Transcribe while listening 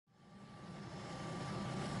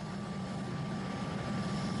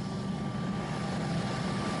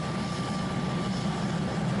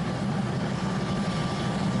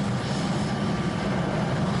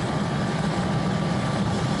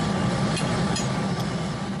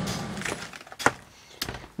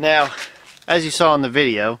Now, as you saw in the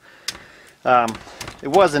video, it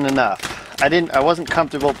wasn't enough. I wasn't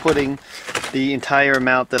comfortable putting the entire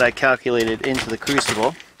amount that I calculated into the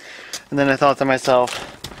crucible, and then I thought to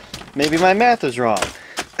myself, maybe my math was wrong.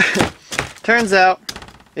 Turns out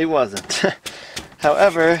it wasn't.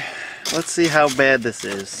 However, let's see how bad this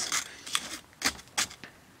is.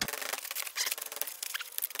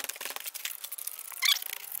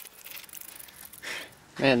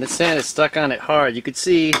 Man, the sand is stuck on it hard. You could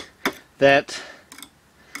see that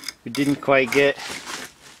we didn't quite get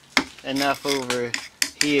enough over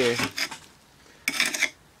here.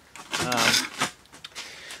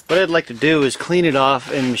 What I'd like to do is clean it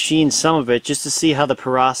off and machine some of it just to see how the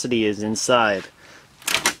porosity is inside.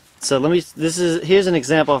 So here's an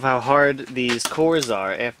example of how hard these cores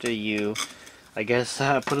are after you, I guess,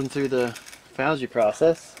 put them through the Foundry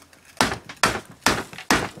process.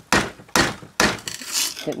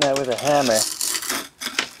 Hitting that with a hammer.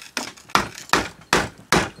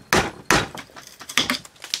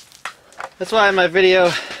 That's why in my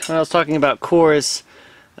video, when I was talking about cores,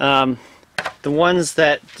 the ones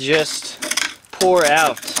that just pour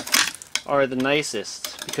out are the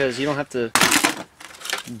nicest, because you don't have to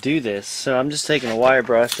do this. So I'm just taking a wire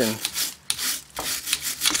brush and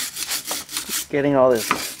getting all this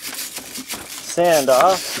sand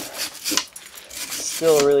off. It's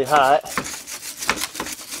still really hot.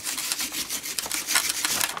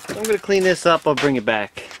 I'm going to clean this up, I'll bring it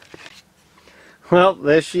back. Well,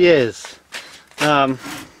 there she is. It's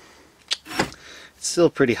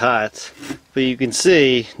still pretty hot, but you can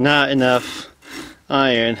see not enough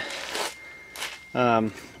iron,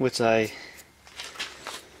 which I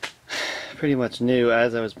pretty much knew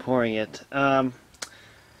as I was pouring it. I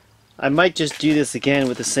might just do this again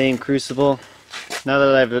with the same crucible. Now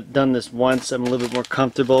that I've done this once, I'm a little bit more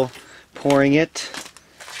comfortable pouring it.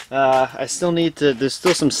 I still need to, there's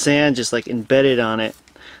still some sand just like embedded on it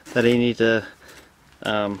that I need to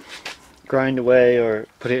grind away or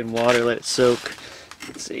put it in water, let it soak.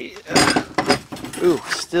 Let's see. Ooh,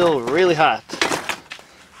 still really hot.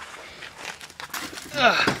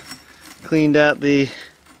 Cleaned out the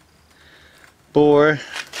bore.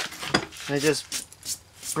 I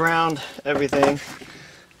just ground everything.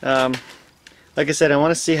 Like I said, I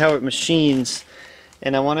want to see how it machines,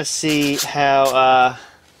 and I want to see how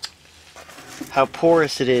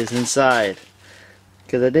porous it is inside,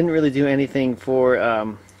 because I didn't really do anything for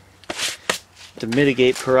to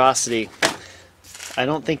mitigate porosity. I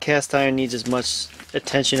don't think cast iron needs as much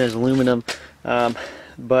attention as aluminum,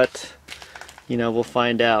 but you know, we'll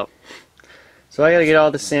find out. So I gotta get all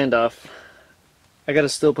the sand off. I gotta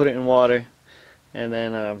still put it in water, and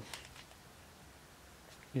then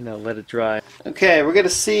you know, let it dry. Okay, we're gonna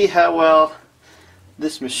see how well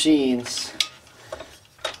this machines.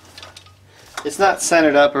 It's not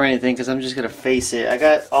centered up or anything because I'm just going to face it. I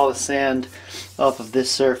got all the sand off of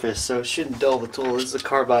this surface, so it shouldn't dull the tool. This is a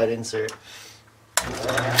carbide insert.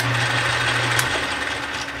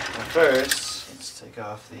 First, let's take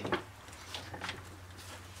off the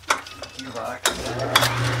gearbox.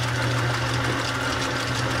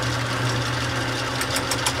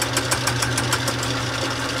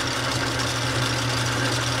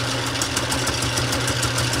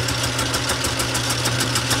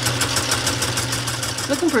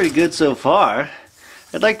 Looking pretty good so far.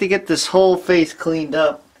 I'd like to get this whole face cleaned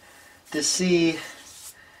up to see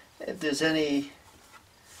if there's any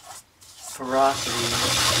porosity.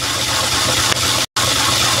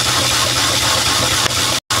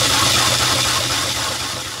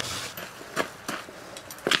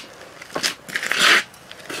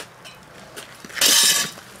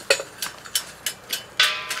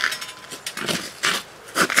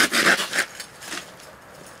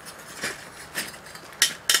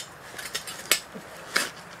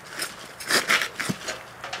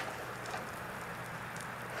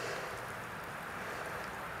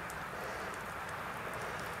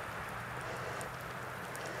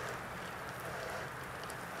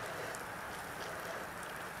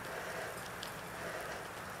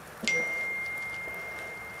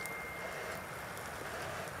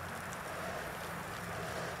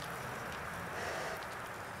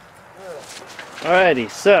 Alrighty,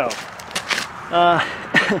 so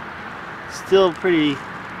still pretty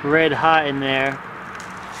red hot in there.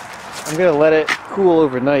 I'm gonna let it cool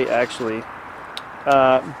overnight actually,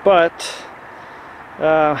 but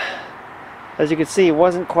as you can see, it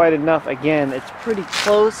wasn't quite enough. Again, it's pretty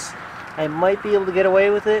close. I might be able to get away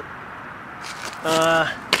with it,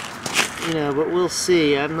 you know, but we'll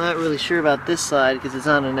see. I'm not really sure about this side because it's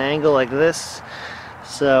on an angle like this.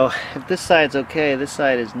 So if this side's okay, this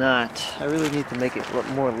side is not. I really need to make it look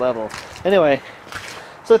more level. Anyway,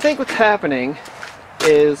 So I think what's happening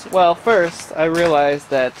is, well, first I realized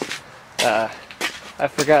that I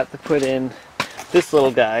forgot to put in this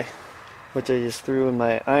little guy, which I just threw in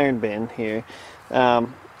my iron bin here.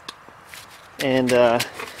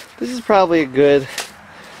 This is probably a good,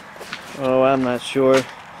 oh, I'm not sure,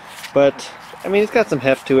 but I mean, it's got some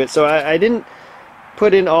heft to it. So I didn't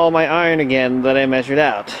put in all my iron again that I measured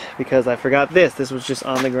out because I forgot this. This was just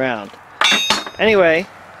on the ground. Anyway,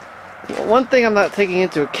 one thing I'm not taking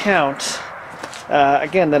into account,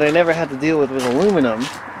 again, that I never had to deal with aluminum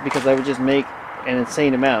because I would just make an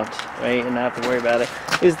insane amount, right, and not have to worry about it,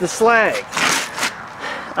 is the slag.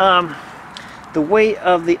 The weight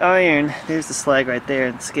of the iron, there's the slag right there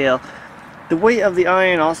in the scale. The weight of the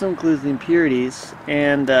iron also includes the impurities,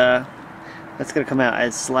 and that's going to come out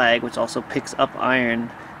as slag, which also picks up iron,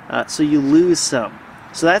 so you lose some.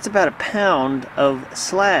 So that's about a pound of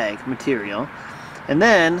slag material. And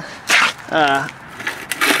then, well,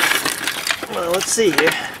 let's see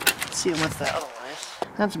here. Let's see what's that otherwise.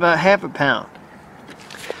 That's about half a pound.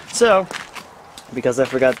 So, because I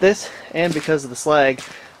forgot this, and because of the slag,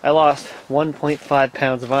 I lost 1.5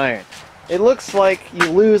 pounds of iron. It looks like you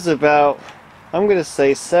lose about, I'm going to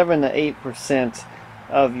say 7 to 8%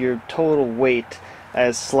 of your total weight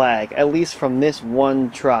as slag, at least from this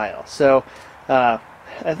one trial. So, I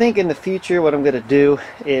think in the future what I'm going to do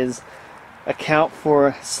is account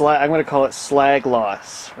for slag. I'm going to call it slag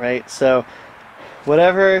loss, right? So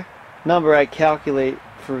whatever number I calculate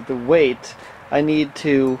for the weight, I need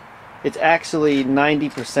to, it's actually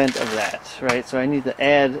 90% of that, right? So I need to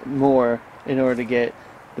add more in order to get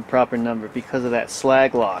the proper number because of that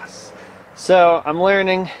slag loss. So I'm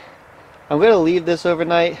learning. I'm going to leave this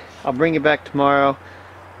overnight. I'll bring it back tomorrow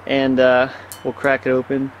and we'll crack it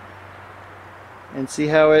open and see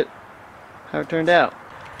how it turned out.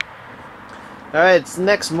 Alright, it's the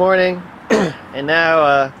next morning, and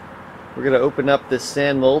now we're going to open up this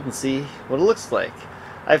sand mold and see what it looks like.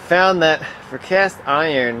 I found that for cast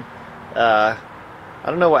iron, I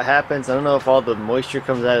don't know what happens. I don't know if all the moisture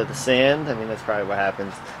comes out of the sand. I mean, that's probably what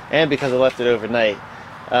happens. And because I left it overnight.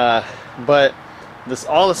 But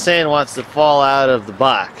all the sand wants to fall out of the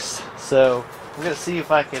box. So I'm going to see if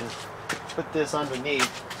I can put this underneath.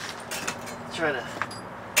 Try to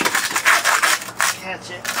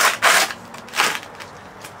catch it.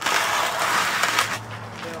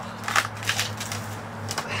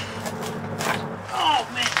 Oh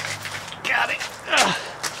man, got it.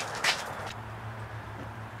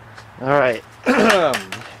 All right.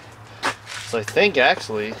 So I think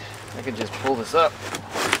actually I can just pull this up.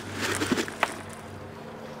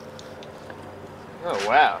 Oh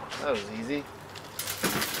wow, that was easy.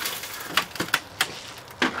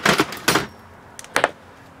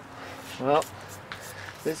 Well,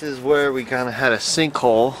 this is where we kind of had a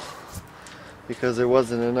sinkhole because there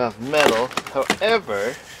wasn't enough metal.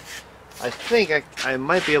 However, I think I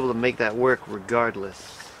might be able to make that work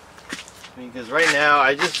regardless. Because right now,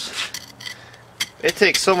 it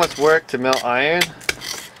takes so much work to melt iron.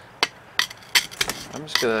 I'm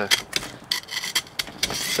just gonna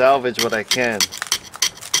salvage what I can.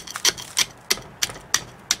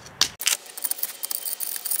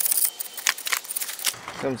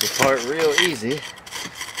 Comes apart real easy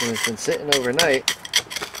when it's been sitting overnight.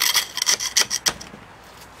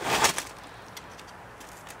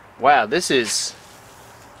 Wow, this is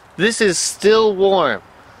still warm.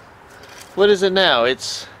 What is it now?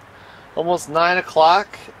 It's almost 9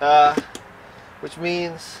 o'clock, which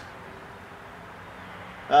means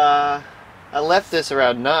I left this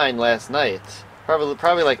around 9 last night.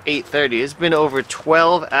 Probably like 8:30. It's been over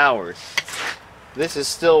 12 hours. This is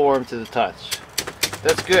still warm to the touch.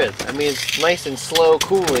 That's good. I mean, it's nice and slow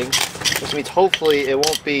cooling, which means hopefully it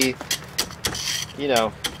won't be, you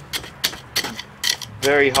know,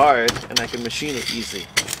 very hard and I can machine it easy.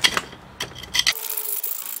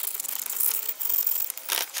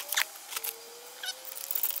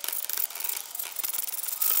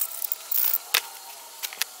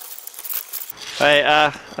 Alright,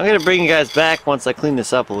 I'm going to bring you guys back once I clean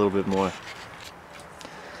this up a little bit more.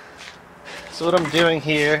 So what I'm doing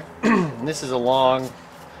here, this is a long,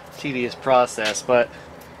 tedious process, but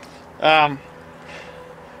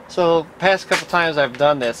so past couple times I've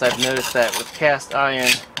done this, I've noticed that with cast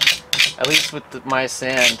iron, at least with my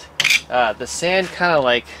sand, the sand kind of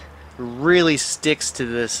like really sticks to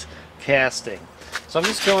this casting. So I'm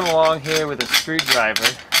just going along here with a screwdriver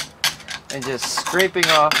and just scraping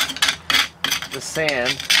off the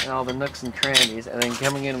sand and all the nooks and crannies, and then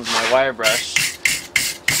coming in with my wire brush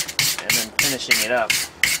and then finishing it up.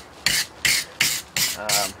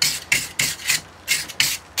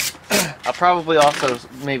 I'll probably also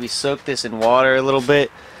maybe soak this in water a little bit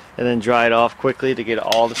and then dry it off quickly to get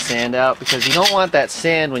all the sand out, because you don't want that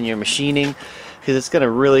sand when you're machining, because it's going to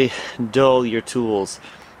really dull your tools.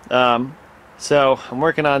 So I'm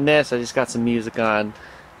working on this. I just got some music on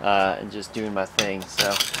and just doing my thing. So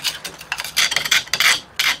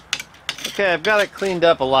okay, I've got it cleaned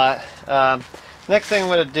up a lot. Next thing I'm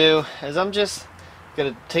going to do is I'm just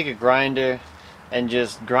going to take a grinder and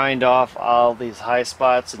just grind off all these high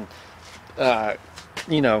spots and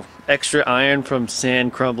you know, extra iron from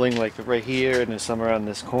sand crumbling, like right here, and there's some around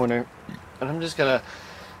this corner. And I'm just gonna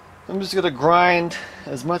grind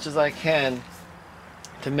as much as I can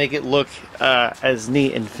to make it look as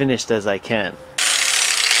neat and finished as I can.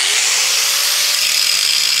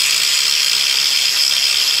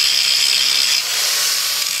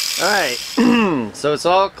 Alright, so it's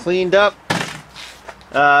all cleaned up.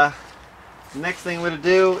 The next thing I'm going to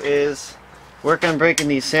do is work on breaking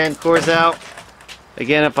these sand cores out.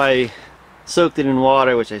 Again, if I soaked it in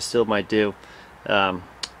water, which I still might do, it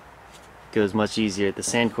goes much easier. The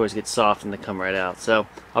sand cores get soft and they come right out. So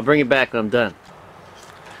I'll bring it back when I'm done.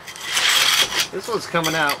 This one's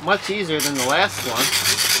coming out much easier than the last one.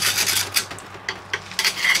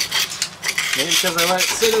 Maybe because I let it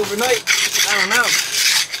sit overnight. I don't know.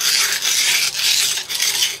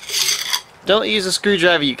 Don't use a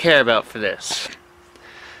screwdriver you care about for this.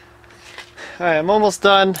 Alright, I'm almost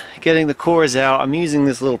done getting the cores out. I'm using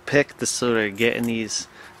this little pick to sort of get in these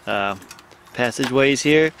passageways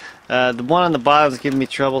here. The one on the bottom is giving me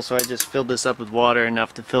trouble, so I just filled this up with water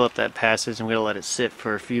enough to fill up that passage. I'm going to let it sit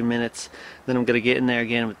for a few minutes. Then I'm going to get in there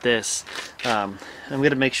again with this. I'm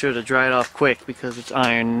going to make sure to dry it off quick because it's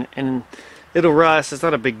iron and it'll rust. It's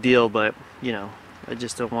not a big deal, but you know, I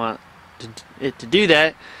just don't want it to do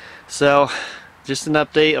that. So, just an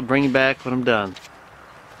update. I'll bring you back when I'm done.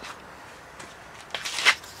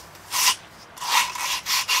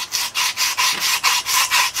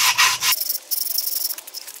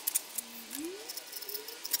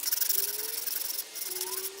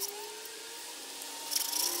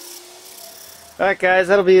 Alright guys,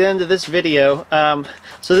 that'll be the end of this video.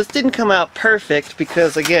 So this didn't come out perfect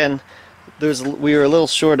because, again, we were a little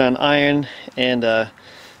short on iron, and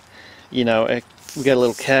you know, we got a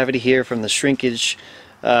little cavity here from the shrinkage.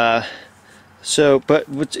 But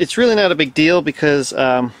it's really not a big deal because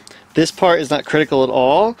this part is not critical at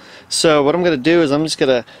all. So what I'm going to do is I'm just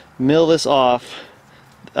going to mill this off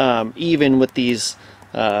even with these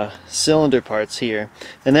cylinder parts here,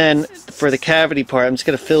 and then for the cavity part I'm just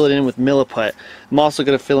going to fill it in with Milliput. I'm also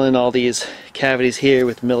going to fill in all these cavities here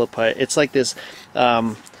with Milliput. It's like this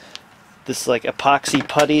this like epoxy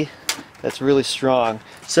putty that's really strong.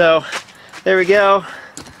 So there we go.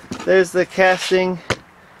 There's the casting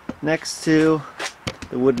next to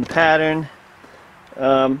the wooden pattern.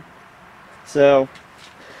 So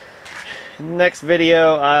in the next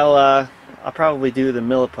video I'll probably do the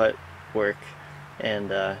Milliput work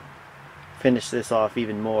and finish this off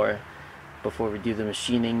even more before we do the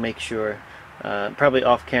machining. Make sure, probably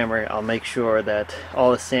off camera, I'll make sure that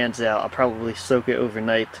all the sand's out. I'll probably soak it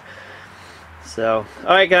overnight. So,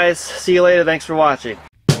 alright guys, see you later. Thanks for watching.